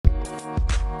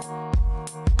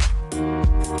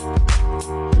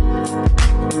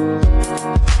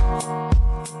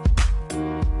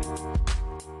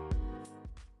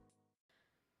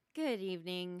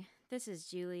this is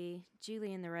Julie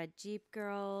in the Red Jeep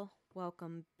Girl.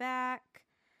 Welcome back.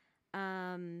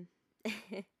 Um,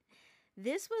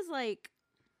 this was like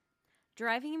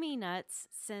driving me nuts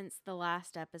since the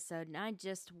last episode, and I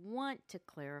just want to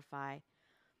clarify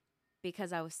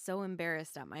because I was so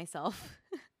embarrassed at myself.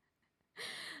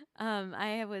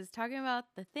 I was talking about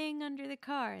the thing under the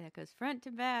car that goes front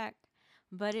to back,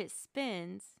 but it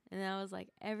spins, and I was like,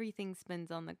 everything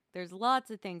spins on the. There's lots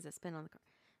of things that spin on the car.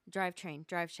 Drivetrain,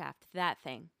 drive shaft, that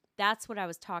thing. That's what I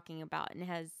was talking about, and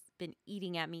has been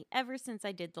eating at me ever since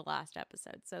I did the last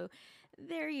episode. So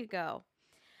there you go.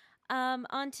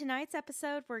 On tonight's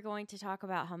episode, we're going to talk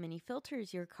about how many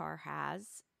filters your car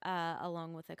has,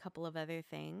 along with a couple of other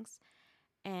things.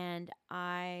 And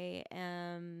I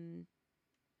am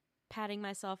patting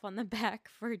myself on the back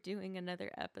for doing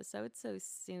another episode so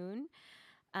soon.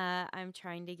 I'm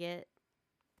trying to get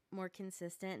more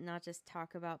consistent, not just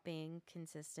talk about being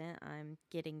consistent. I'm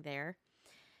getting there.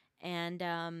 And,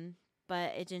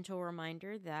 but a gentle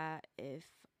reminder that if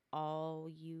all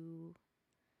you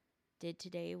did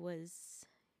today was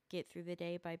get through the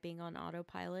day by being on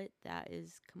autopilot, that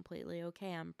is completely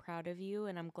okay. I'm proud of you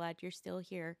and I'm glad you're still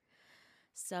here.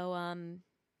 So,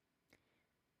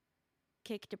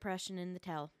 kick depression in the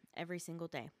tail every single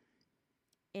day.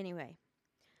 Anyway,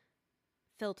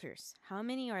 filters. How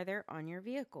many are there on your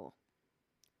vehicle?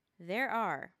 There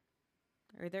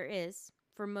is,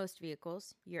 for most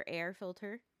vehicles, your air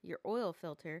filter, your oil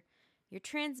filter, your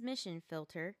transmission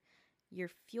filter, your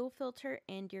fuel filter,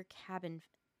 and your cabin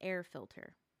air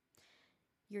filter.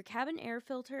 Your cabin air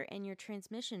filter and your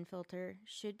transmission filter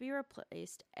should be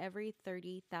replaced every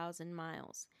 30,000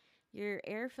 miles. Your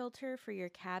air filter for your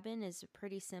cabin is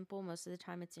pretty simple. Most of the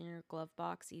time it's in your glove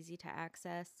box, easy to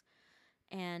access,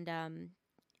 and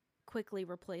quickly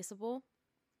replaceable.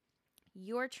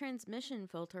 Your transmission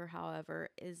filter, however,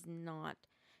 is not.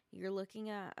 You're looking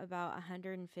at about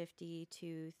 $150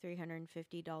 to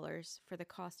 $350 for the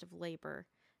cost of labor,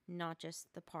 not just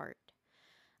the part.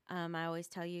 I always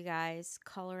tell you guys,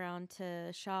 call around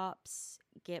to shops,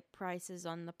 get prices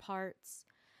on the parts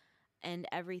and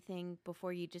everything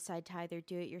before you decide to either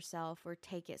do it yourself or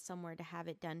take it somewhere to have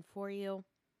it done for you.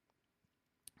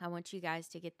 I want you guys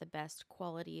to get the best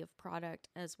quality of product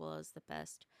as well as the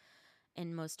best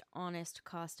and most honest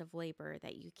cost of labor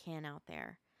that you can out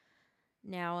there.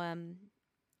 Now,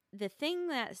 the thing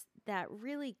that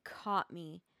really caught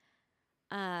me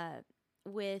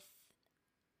with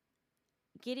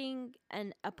getting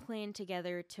a plan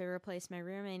together to replace my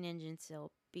rear main engine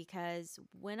seal, because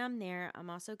when I'm there, I'm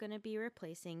also going to be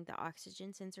replacing the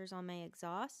oxygen sensors on my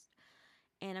exhaust,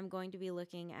 and I'm going to be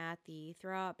looking at the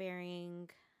throwout bearing,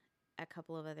 a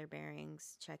couple of other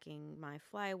bearings, checking my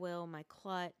flywheel, my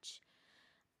clutch,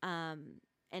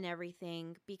 and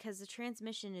everything, because the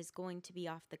transmission is going to be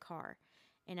off the car.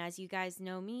 And as you guys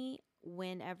know me,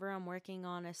 whenever I'm working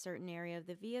on a certain area of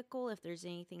the vehicle, if there's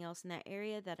anything else in that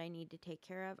area that I need to take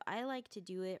care of, I like to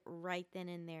do it right then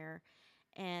and there,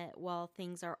 and while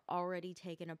things are already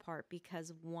taken apart,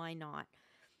 because why not?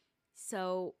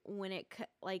 So when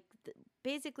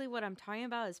basically what I'm talking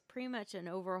about is pretty much an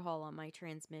overhaul on my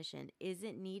transmission. Is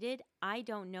it needed? I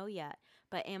don't know yet.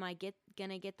 But am I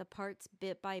gonna get the parts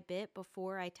bit by bit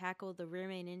before I tackle the rear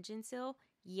main engine seal?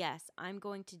 Yes, I'm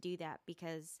going to do that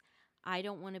because I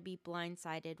don't want to be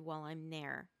blindsided while I'm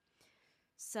there.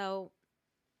 So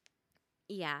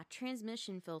yeah,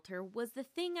 transmission filter was the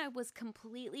thing I was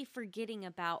completely forgetting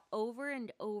about over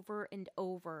and over and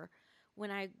over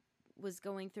when I was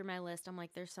going through my list. I'm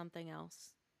like, there's something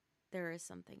else. There is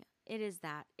something. It is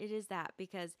that. It is that.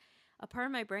 Because a part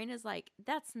of my brain is like,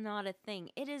 that's not a thing.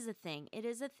 It is a thing. It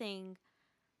is a thing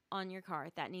on your car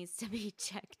that needs to be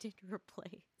checked and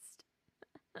replaced.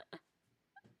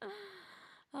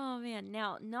 Oh man.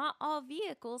 Now, not all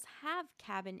vehicles have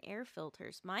cabin air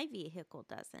filters. My vehicle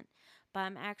doesn't. But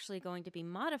I'm actually going to be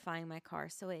modifying my car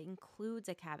so it includes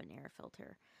a cabin air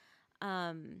filter.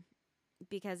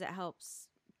 Because it helps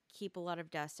keep a lot of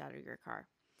dust out of your car.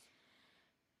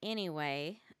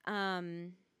 Anyway,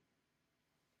 I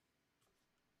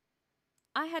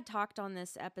had talked on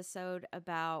this episode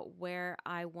about where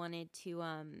I wanted to,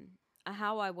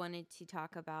 how I wanted to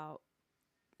talk about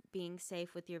being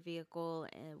safe with your vehicle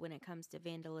when it comes to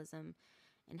vandalism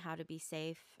and how to be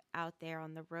safe out there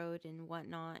on the road and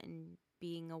whatnot and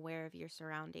being aware of your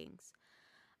surroundings.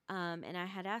 And I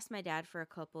had asked my dad for a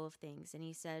couple of things, and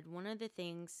he said one of the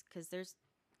things, because there's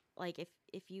like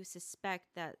if you suspect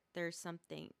that there's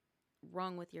something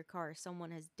wrong with your car, someone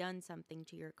has done something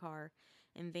to your car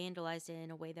and vandalized it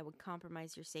in a way that would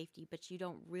compromise your safety, but you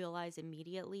don't realize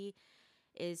immediately,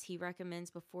 is he recommends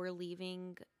before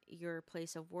leaving your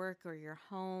place of work or your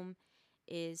home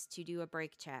is to do a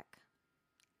brake check.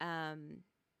 And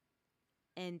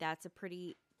that's a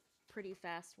pretty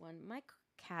fast one. My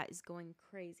cat is going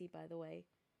crazy, by the way.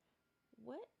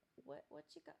 What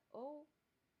you got? Oh,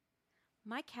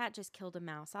 my cat just killed a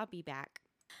mouse. I'll be back.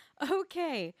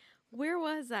 Okay, where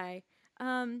was I?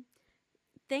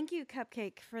 Thank you,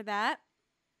 Cupcake, for that.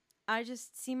 I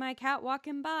just see my cat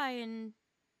walking by and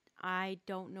I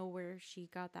don't know where she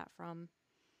got that from.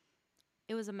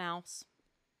 It was a mouse.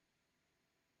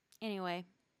 Anyway,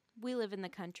 we live in the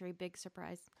country. Big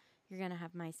surprise. You're going to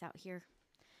have mice out here.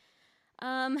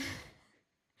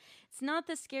 It's not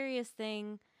the scariest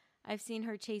thing. I've seen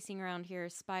her chasing around here.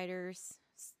 Spiders.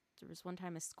 There was one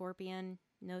time a scorpion.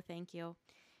 No, thank you.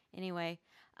 Anyway,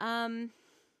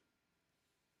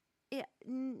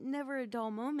 never a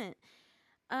dull moment.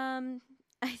 I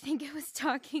think I was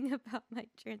talking about my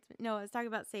transmit. No, I was talking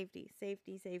about safety.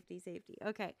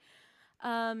 Okay.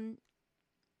 The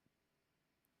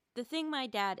thing my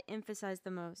dad emphasized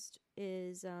the most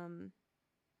is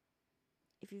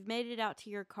if you've made it out to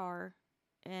your car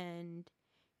and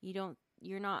you're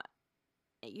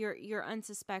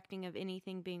unsuspecting of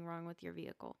anything being wrong with your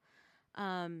vehicle.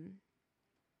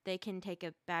 They can take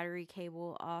a battery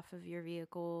cable off of your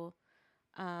vehicle.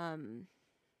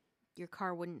 Your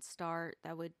car wouldn't start.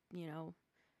 That would,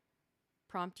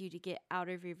 prompt you to get out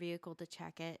of your vehicle to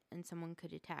check it, and someone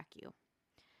could attack you.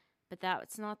 But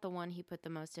that's not the one he put the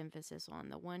most emphasis on.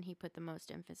 The one he put the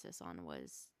most emphasis on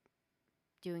was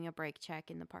doing a brake check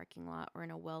in the parking lot or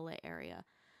in a well-lit area.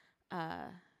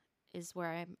 Is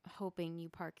where I'm hoping you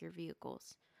park your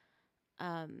vehicles.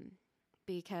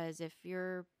 Because if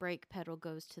your brake pedal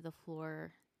goes to the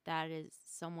floor, that is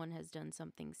someone has done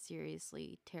something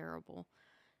seriously terrible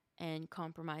and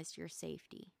compromised your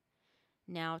safety.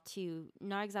 Now, to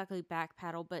not exactly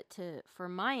backpedal, but for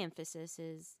my emphasis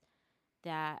is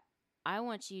that I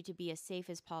want you to be as safe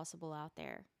as possible out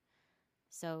there.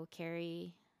 So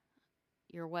carry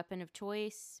your weapon of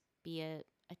choice, be it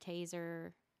a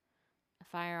taser, a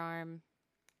firearm,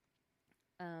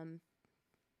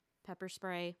 pepper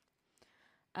spray.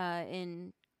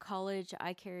 In college,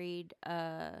 I carried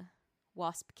a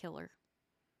wasp killer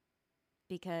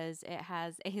because it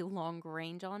has a long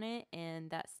range on it and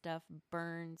that stuff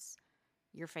burns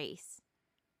your face.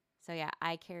 So yeah,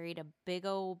 I carried a big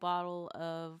old bottle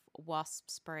of wasp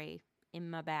spray in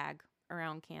my bag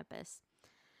around campus.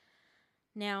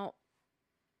 Now,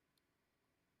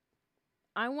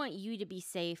 I want you to be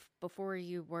safe before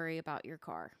you worry about your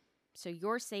car. So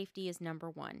your safety is number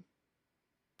one.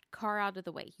 Car out of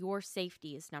the way. Your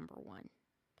safety is number one.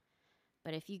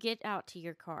 But if you get out to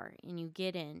your car and you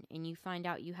get in and you find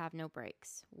out you have no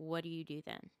brakes, what do you do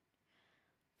then?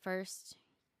 First,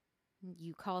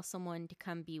 you call someone to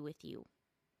come be with you.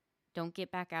 Don't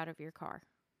get back out of your car.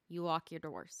 You lock your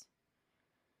doors.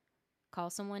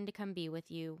 Call someone to come be with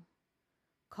you.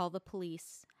 Call the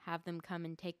police. Have them come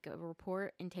and take a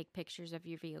report and take pictures of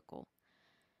your vehicle.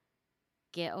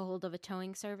 Get a hold of a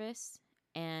towing service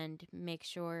and make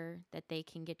sure that they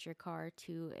can get your car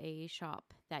to a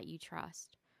shop that you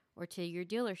trust or to your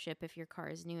dealership if your car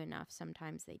is new enough.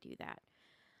 Sometimes they do that.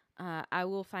 I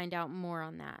will find out more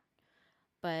on that.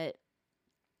 But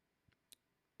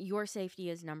your safety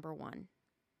is number one.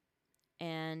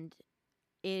 And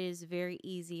it is very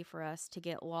easy for us to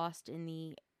get lost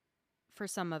in for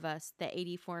some of us, the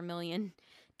 84 million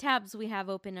tabs we have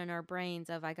open in our brains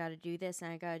of I got to do this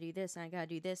and I got to do this and I got to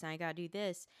do this and I got to do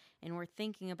this. And we're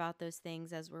thinking about those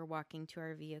things as we're walking to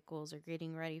our vehicles or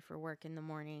getting ready for work in the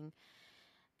morning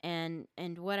and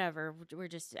whatever. We're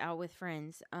just out with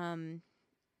friends.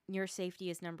 Your safety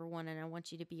is number one, and I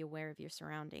want you to be aware of your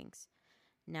surroundings.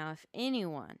 Now, if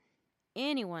anyone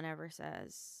ever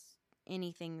says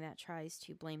anything that tries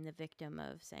to blame the victim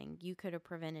of saying, you could have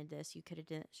prevented this, you could have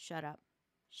done it, shut up.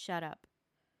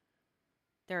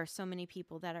 There are so many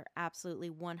people that are absolutely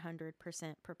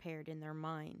 100% prepared in their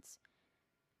minds,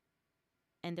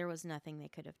 and there was nothing they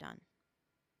could have done.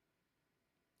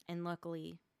 And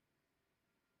luckily,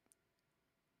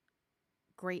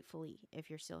 gratefully, if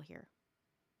you're still here,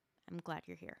 I'm glad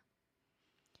you're here.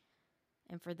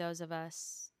 And for those of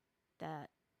us that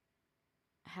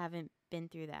haven't been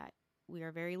through that, we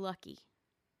are very lucky.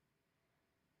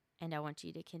 And I want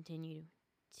you to continue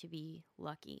to be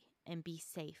lucky and be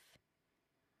safe.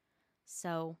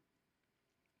 So,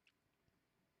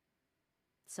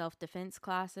 self-defense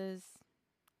classes,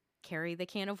 carry the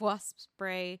can of wasp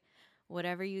spray,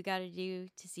 whatever you got to do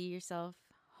to see yourself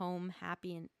home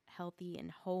happy and healthy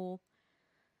and whole.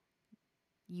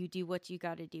 You do what you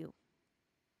got to do.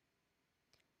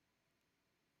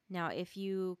 Now, if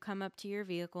you come up to your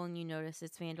vehicle and you notice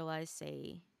it's vandalized,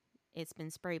 say it's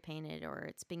been spray painted or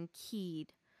it's been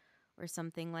keyed or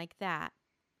something like that.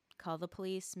 Call the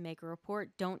police, make a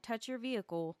report. Don't touch your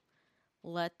vehicle.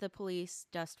 Let the police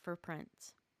dust for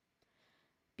prints.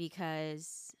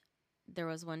 Because there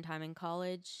was one time in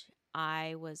college,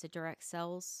 I was a direct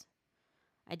sales.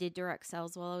 I did direct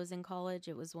sales while I was in college.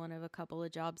 It was one of a couple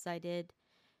of jobs I did.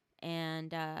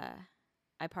 And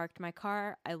I parked my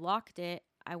car. I locked it.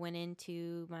 I went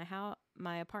into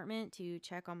my apartment to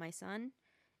check on my son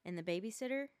and the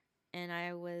babysitter. And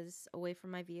I was away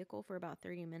from my vehicle for about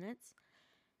 30 minutes.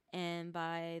 And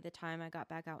by the time I got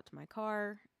back out to my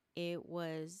car,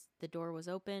 the door was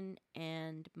open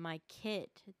and my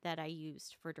kit that I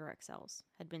used for direct sales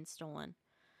had been stolen,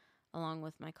 along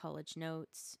with my college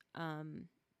notes.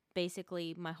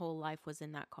 Basically, my whole life was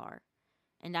in that car.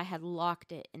 And I had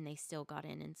locked it and they still got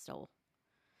in and stole.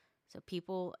 So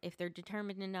people, if they're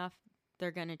determined enough,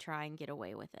 they're going to try and get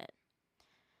away with it.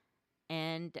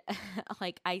 And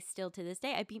like, I still to this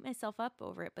day, I beat myself up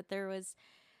over it, but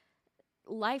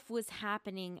life was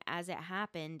happening as it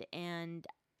happened. And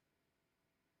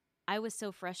I was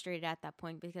so frustrated at that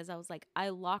point because I was like, I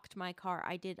locked my car.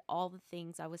 I did all the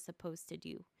things I was supposed to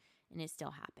do and it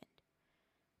still happened.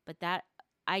 But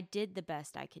I did the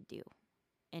best I could do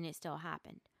and it still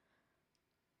happened.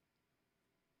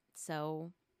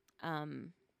 So,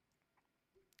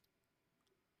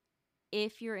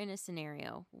 if you're in a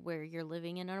scenario where you're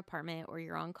living in an apartment or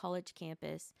you're on college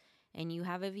campus and you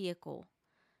have a vehicle,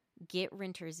 get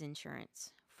renter's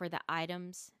insurance for the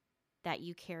items that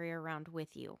you carry around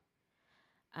with you.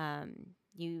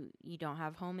 You don't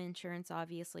have home insurance,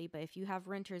 obviously, but if you have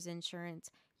renter's insurance,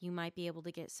 you might be able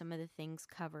to get some of the things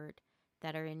covered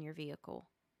that are in your vehicle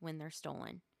when they're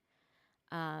stolen.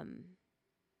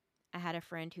 I had a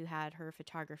friend who had her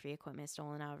photography equipment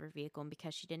stolen out of her vehicle, and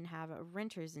because she didn't have a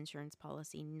renter's insurance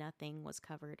policy, nothing was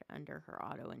covered under her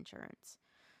auto insurance.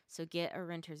 So get a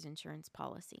renter's insurance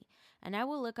policy. And I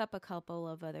will look up a couple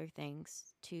of other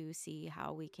things to see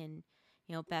how we can,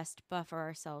 best buffer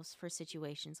ourselves for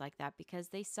situations like that, because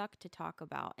they suck to talk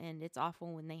about and it's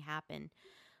awful when they happen.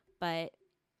 But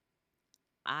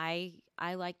I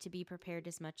like to be prepared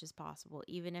as much as possible,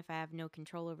 even if I have no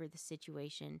control over the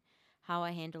situation. How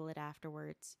I handle it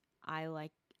afterwards, I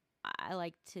like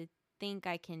to think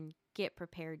I can get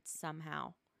prepared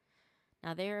somehow.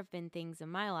 Now, there have been things in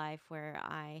my life where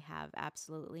I have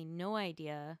absolutely no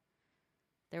idea.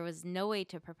 There was no way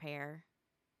to prepare,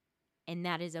 and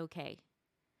that is okay.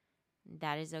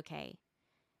 That is okay.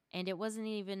 And it wasn't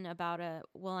even about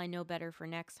I know better for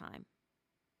next time.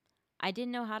 I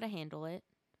didn't know how to handle it.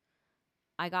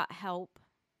 I got help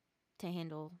to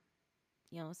handle,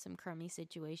 some crummy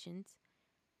situations.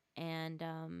 And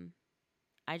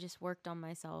I just worked on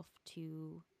myself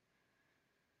to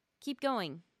keep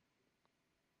going.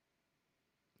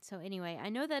 So anyway, I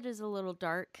know that is a little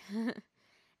dark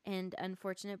and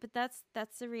unfortunate, but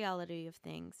that's the reality of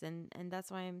things, and that's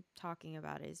why I'm talking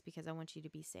about it, is because I want you to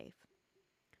be safe.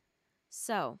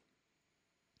 So,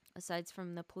 aside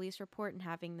from the police report and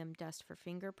having them dust for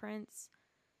fingerprints,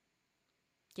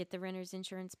 get the renter's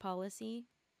insurance policy.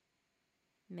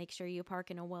 Make sure you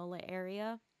park in a well-lit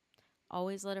area.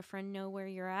 Always let a friend know where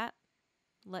you're at.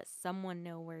 Let someone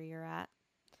know where you're at.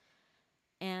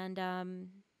 And,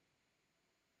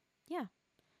 yeah.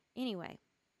 Anyway,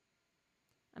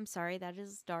 I'm sorry that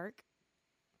is dark,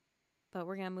 but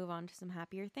we're going to move on to some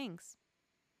happier things.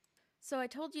 So I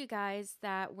told you guys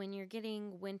that when you're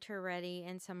getting winter ready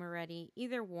and summer ready,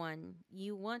 either one,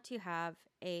 you want to have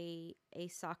a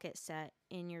socket set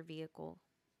in your vehicle.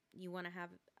 You want to have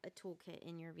a toolkit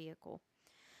in your vehicle.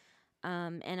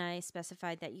 And I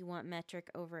specified that you want metric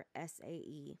over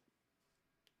SAE.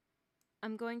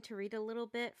 I'm going to read a little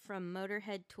bit from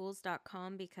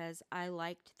motorheadtools.com because I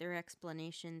liked their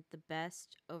explanation the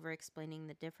best over explaining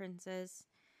the differences.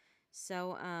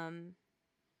 So,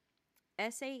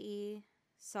 SAE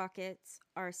sockets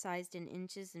are sized in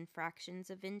inches and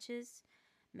fractions of inches.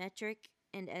 Metric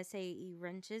and SAE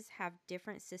wrenches have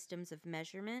different systems of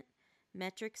measurement.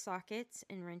 Metric sockets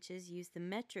and wrenches use the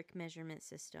metric measurement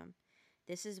system.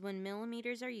 This is when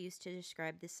millimeters are used to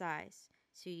describe the size.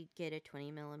 So you'd get a 20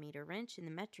 millimeter wrench in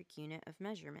the metric unit of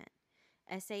measurement.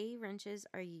 SAE wrenches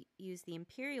use the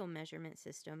imperial measurement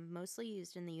system, mostly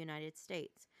used in the United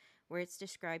States, where it's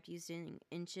described using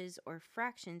inches or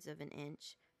fractions of an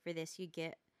inch. For this, you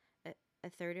get a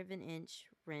third of an inch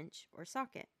wrench or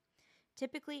socket.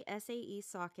 Typically, SAE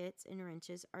sockets and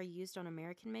wrenches are used on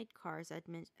American-made cars,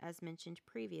 as mentioned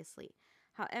previously.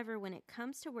 However, when it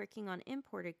comes to working on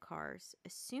imported cars,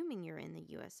 assuming you're in the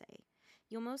USA,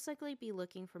 you'll most likely be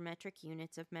looking for metric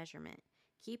units of measurement.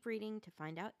 Keep reading to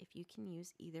find out if you can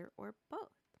use either or both.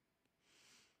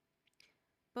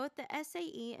 Both the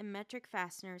SAE and metric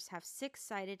fasteners have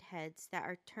six-sided heads that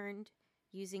are turned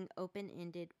using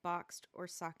open-ended boxed or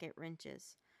socket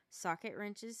wrenches. Socket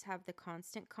wrenches have the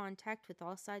constant contact with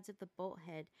all sides of the bolt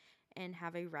head and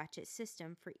have a ratchet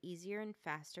system for easier and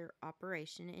faster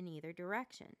operation in either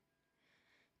direction.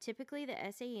 Typically, the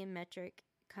SAE and metric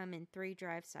come in three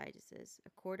drive sizes: a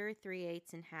quarter,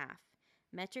 3/8, and half.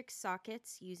 Metric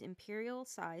sockets use imperial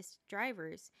sized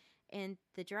drivers, and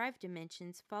the drive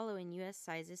dimensions follow in US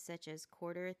sizes such as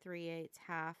quarter, 3/8,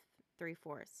 half,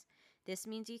 3/4. This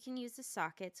means you can use the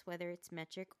sockets whether it's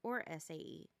metric or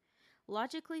SAE.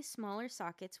 Logically, smaller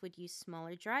sockets would use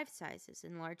smaller drive sizes,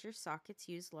 and larger sockets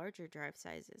use larger drive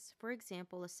sizes. For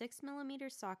example, a 6mm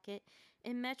socket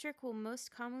in metric will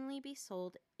most commonly be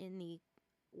sold in the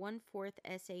 1/4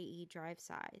 SAE drive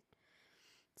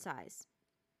size.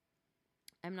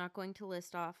 I'm not going to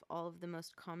list off all of the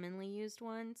most commonly used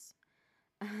ones.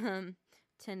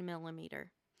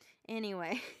 10mm.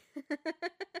 Anyway,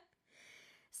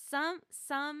 some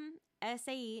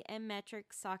SAE and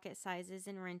metric socket sizes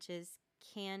and wrenches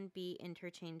can be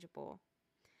interchangeable.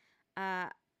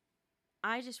 I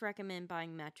just recommend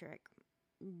buying metric.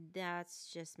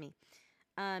 That's just me.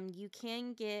 You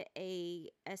can get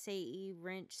a SAE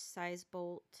wrench size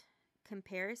bolt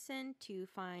comparison to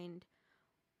find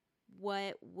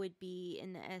what would be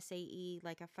in the SAE,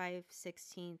 like a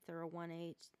 5/16 or a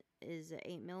 1/8 is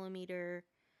 8mm,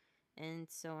 and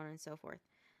so on and so forth.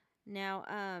 Now,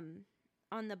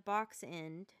 on the box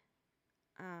end,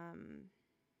 oh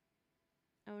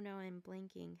no, I'm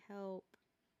blanking. Help.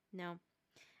 No.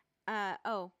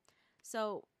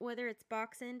 So whether it's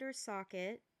box end or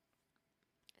socket,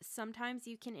 sometimes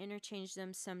you can interchange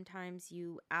them, sometimes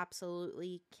you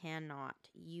absolutely cannot.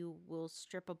 You will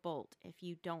strip a bolt if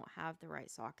you don't have the right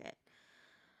socket.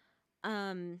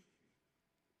 And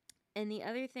the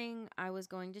other thing I was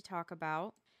going to talk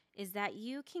about is that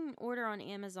you can order on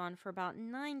Amazon for about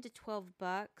 $9 to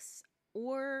 $12,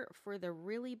 or for the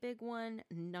really big one,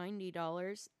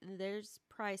 $90. There's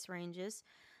price ranges.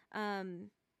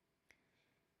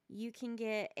 You can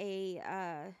get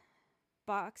a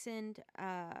box end,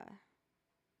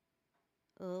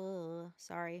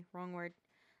 sorry, wrong word.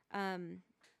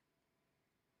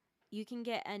 You can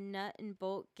get a nut and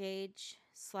bolt gauge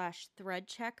 / thread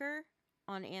checker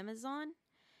on Amazon.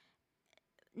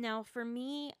 Now, for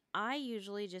me, I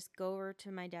usually just go over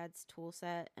to my dad's tool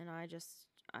set and I just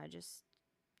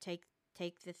take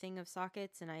the thing of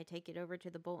sockets and I take it over to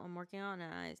the bolt I'm working on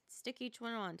and I stick each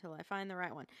one on until I find the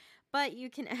right one. But you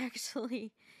can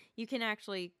actually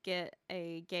get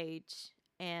a gauge,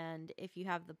 and if you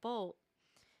have the bolt,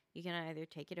 you can either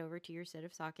take it over to your set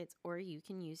of sockets or you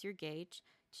can use your gauge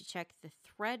to check the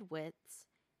thread widths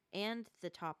and the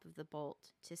top of the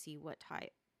bolt to see what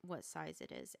size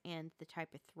it is and the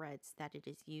type of threads that it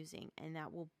is using, and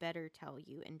that will better tell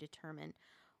you and determine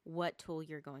what tool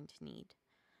you're going to need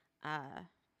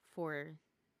for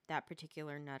that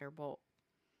particular nut or bolt.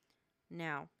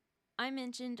 Now, I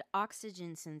mentioned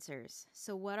oxygen sensors.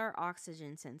 So what are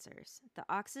oxygen sensors? The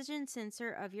oxygen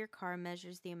sensor of your car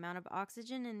measures the amount of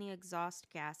oxygen in the exhaust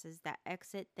gases that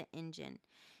exit the engine.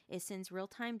 It sends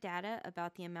real-time data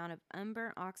about the amount of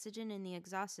unburnt oxygen in the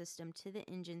exhaust system to the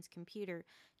engine's computer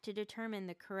to determine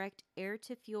the correct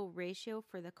air-to-fuel ratio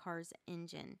for the car's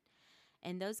engine.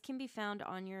 And those can be found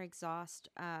on your exhaust,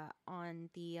 on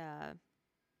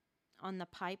the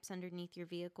pipes underneath your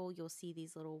vehicle. You'll see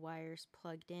these little wires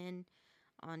plugged in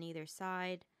on either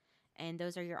side, and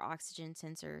those are your oxygen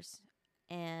sensors.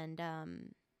 And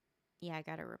yeah, I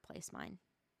gotta replace mine.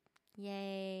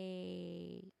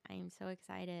 Yay! I'm so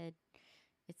excited.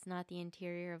 It's not the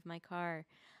interior of my car.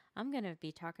 I'm gonna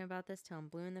be talking about this till I'm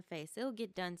blue in the face. It'll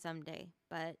get done someday,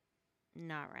 but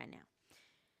not right now.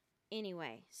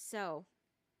 Anyway, so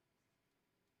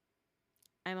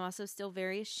I'm also still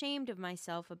very ashamed of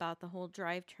myself about the whole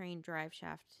drivetrain drive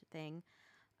shaft thing.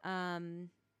 But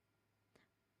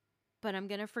I'm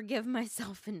going to forgive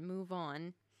myself and move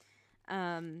on.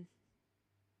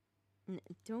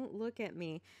 Don't look at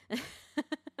me.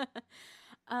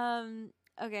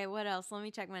 Okay, what else? Let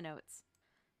me check my notes.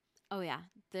 Oh yeah,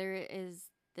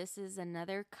 this is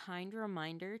another kind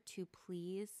reminder to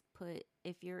please put,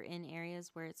 if you're in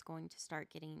areas where it's going to start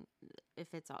getting,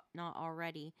 if it's not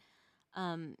already,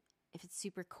 if it's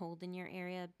super cold in your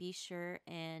area, be sure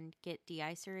and get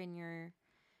de-icer in your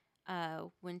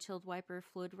windshield wiper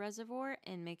fluid reservoir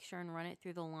and make sure and run it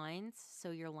through the lines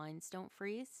so your lines don't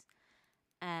freeze.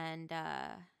 And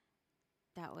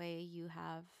that way you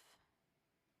have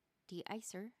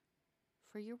de-icer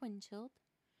for your windshield.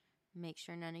 Make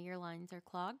sure none of your lines are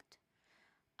clogged.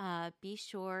 Be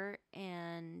sure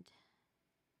and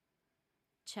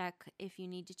check if you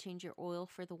need to change your oil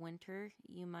for the winter.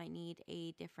 You might need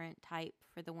a different type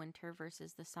for the winter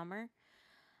versus the summer,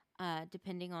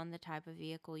 depending on the type of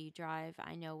vehicle you drive.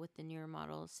 I know with the newer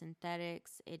models,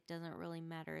 synthetics, it doesn't really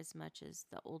matter as much as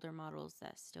the older models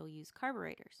that still use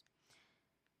carburetors.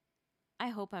 I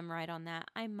hope I'm right on that.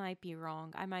 I might be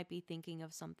wrong. I might be thinking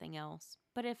of something else.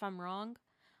 But if I'm wrong,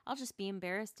 I'll just be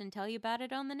embarrassed and tell you about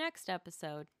it on the next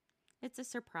episode. It's a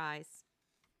surprise.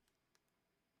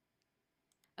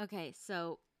 Okay,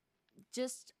 so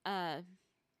just I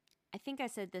think I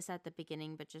said this at the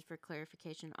beginning, but just for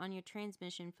clarification, on your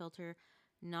transmission filter,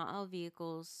 not all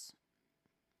vehicles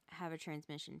have a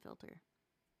transmission filter.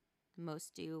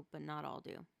 Most do, but not all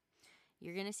do.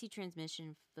 You're going to see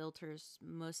transmission filters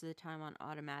most of the time on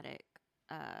automatic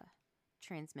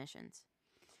transmissions.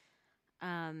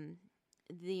 To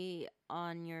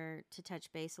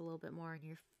touch base a little bit more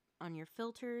on your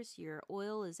filters, your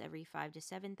oil is every 5,000 to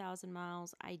 7,000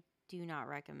 miles. I do not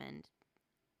recommend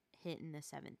hitting the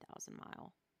 7,000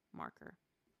 mile marker.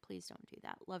 Please don't do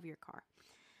that. Love your car.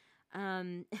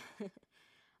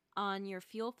 On your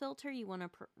fuel filter, you want to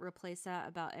replace that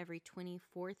about every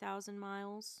 24,000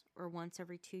 miles or once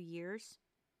every 2 years.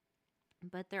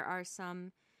 But there are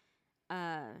some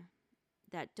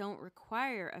that don't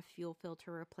require a fuel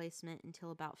filter replacement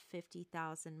until about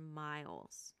 50,000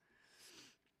 miles.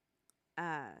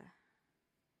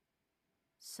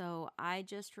 So I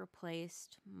just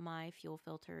replaced my fuel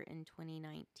filter in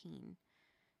 2019,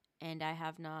 and I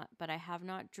have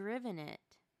not driven it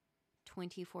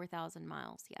 24,000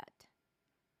 miles yet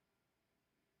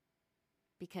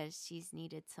because she's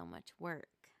needed so much work.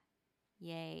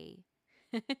 Yay.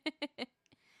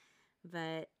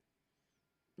 But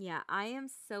yeah, I am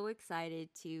so excited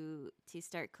to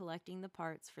start collecting the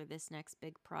parts for this next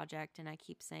big project, and I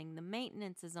keep saying the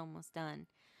maintenance is almost done.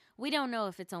 We don't know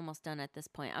if it's almost done at this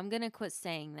point. I'm going to quit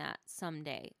saying that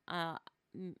someday.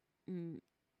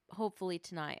 Hopefully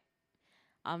tonight.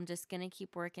 I'm just going to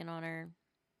keep working on her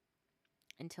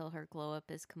until her glow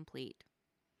up is complete.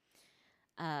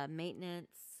 Maintenance,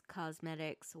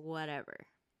 cosmetics, whatever.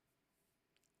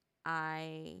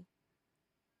 I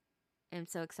am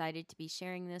so excited to be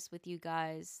sharing this with you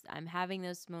guys. I'm having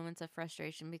those moments of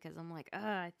frustration because I'm like,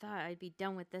 I thought I'd be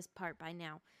done with this part by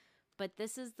now. But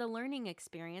this is the learning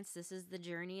experience. This is the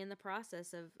journey and the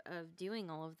process of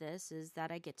doing all of this, is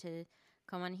that I get to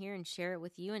come on here and share it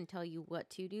with you and tell you what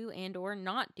to do and or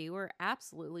not do, or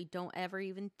absolutely don't ever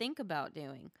even think about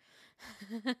doing.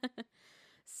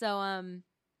 So,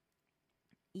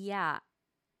 yeah,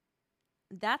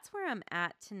 that's where I'm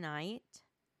at tonight.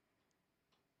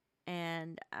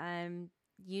 And I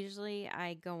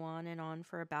go on and on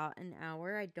for about an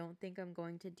hour. I don't think I'm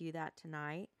going to do that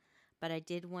tonight, but I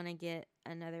did want to get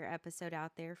another episode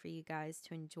out there for you guys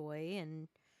to enjoy. And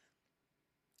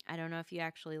I don't know if you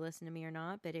actually listen to me or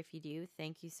not, but if you do,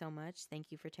 thank you so much.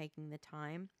 Thank you for taking the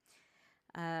time.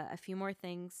 A few more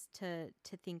things to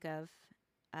think of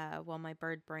while my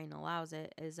bird brain allows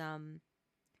it is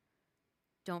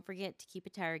don't forget to keep a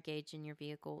tire gauge in your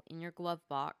vehicle in your glove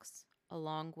box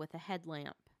along with a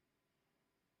headlamp.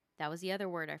 That was the other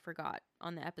word I forgot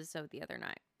on the episode the other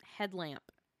night. Headlamp.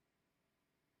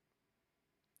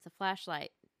 It's a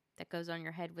flashlight that goes on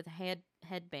your head with a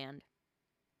headband.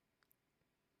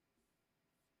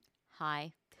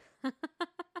 Hi.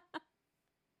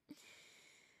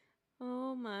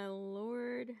 Oh my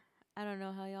Lord. I don't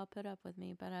know how y'all put up with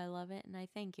me, but I love it and I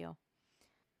thank you.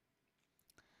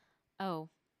 Oh,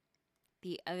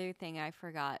 the other thing I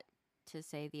forgot to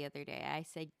say the other day, I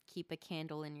said keep a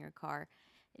candle in your car.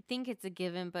 I think it's a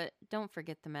given, but don't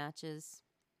forget the matches.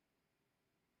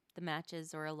 The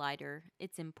matches or a lighter.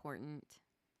 It's important.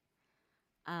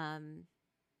 A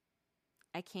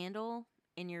candle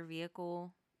in your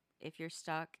vehicle, if you're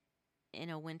stuck in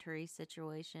a wintry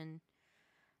situation,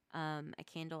 a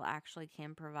candle actually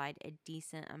can provide a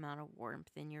decent amount of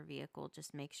warmth in your vehicle.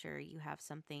 Just make sure you have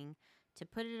something to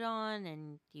put it on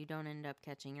and you don't end up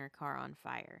catching your car on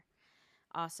fire.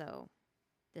 Also,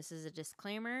 this is a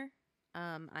disclaimer.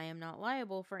 I am not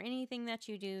liable for anything that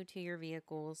you do to your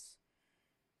vehicles.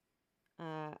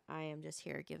 I am just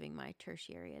here giving my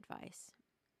tertiary advice,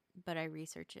 but I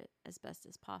research it as best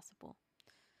as possible.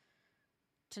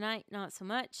 Tonight, not so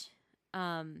much,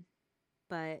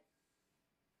 but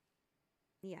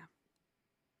yeah.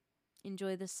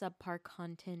 Enjoy the subpar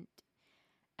content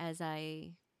as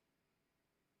I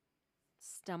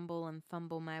stumble and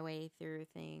fumble my way through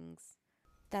things.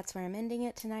 That's where I'm ending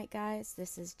it tonight, guys.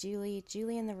 This is Julie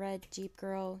and the Red Jeep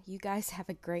Girl. You guys have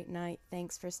a great night.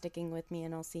 Thanks for sticking with me,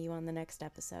 and I'll see you on the next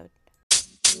episode.